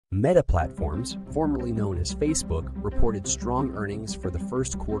Meta Platforms, formerly known as Facebook, reported strong earnings for the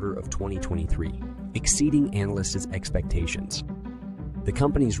first quarter of 2023, exceeding analysts' expectations. The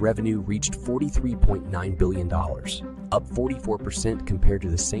company's revenue reached $43.9 billion, up 44% compared to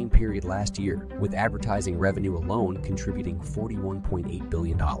the same period last year, with advertising revenue alone contributing $41.8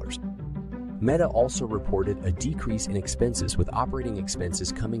 billion. Meta also reported a decrease in expenses, with operating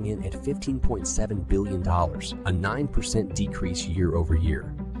expenses coming in at $15.7 billion, a 9% decrease year over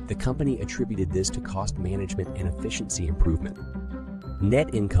year. The company attributed this to cost management and efficiency improvement.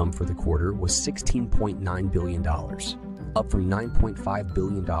 Net income for the quarter was $16.9 billion, up from $9.5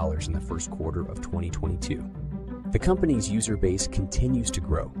 billion in the first quarter of 2022. The company's user base continues to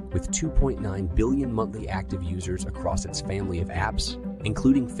grow, with 2.9 billion monthly active users across its family of apps,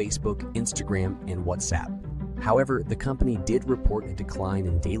 including Facebook, Instagram, and WhatsApp. However, the company did report a decline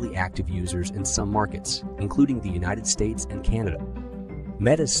in daily active users in some markets, including the United States and Canada.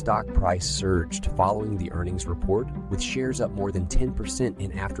 Meta's stock price surged following the earnings report, with shares up more than 10%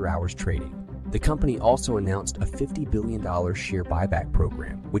 in after-hours trading. The company also announced a $50 billion share buyback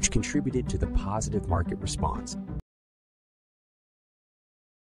program, which contributed to the positive market response.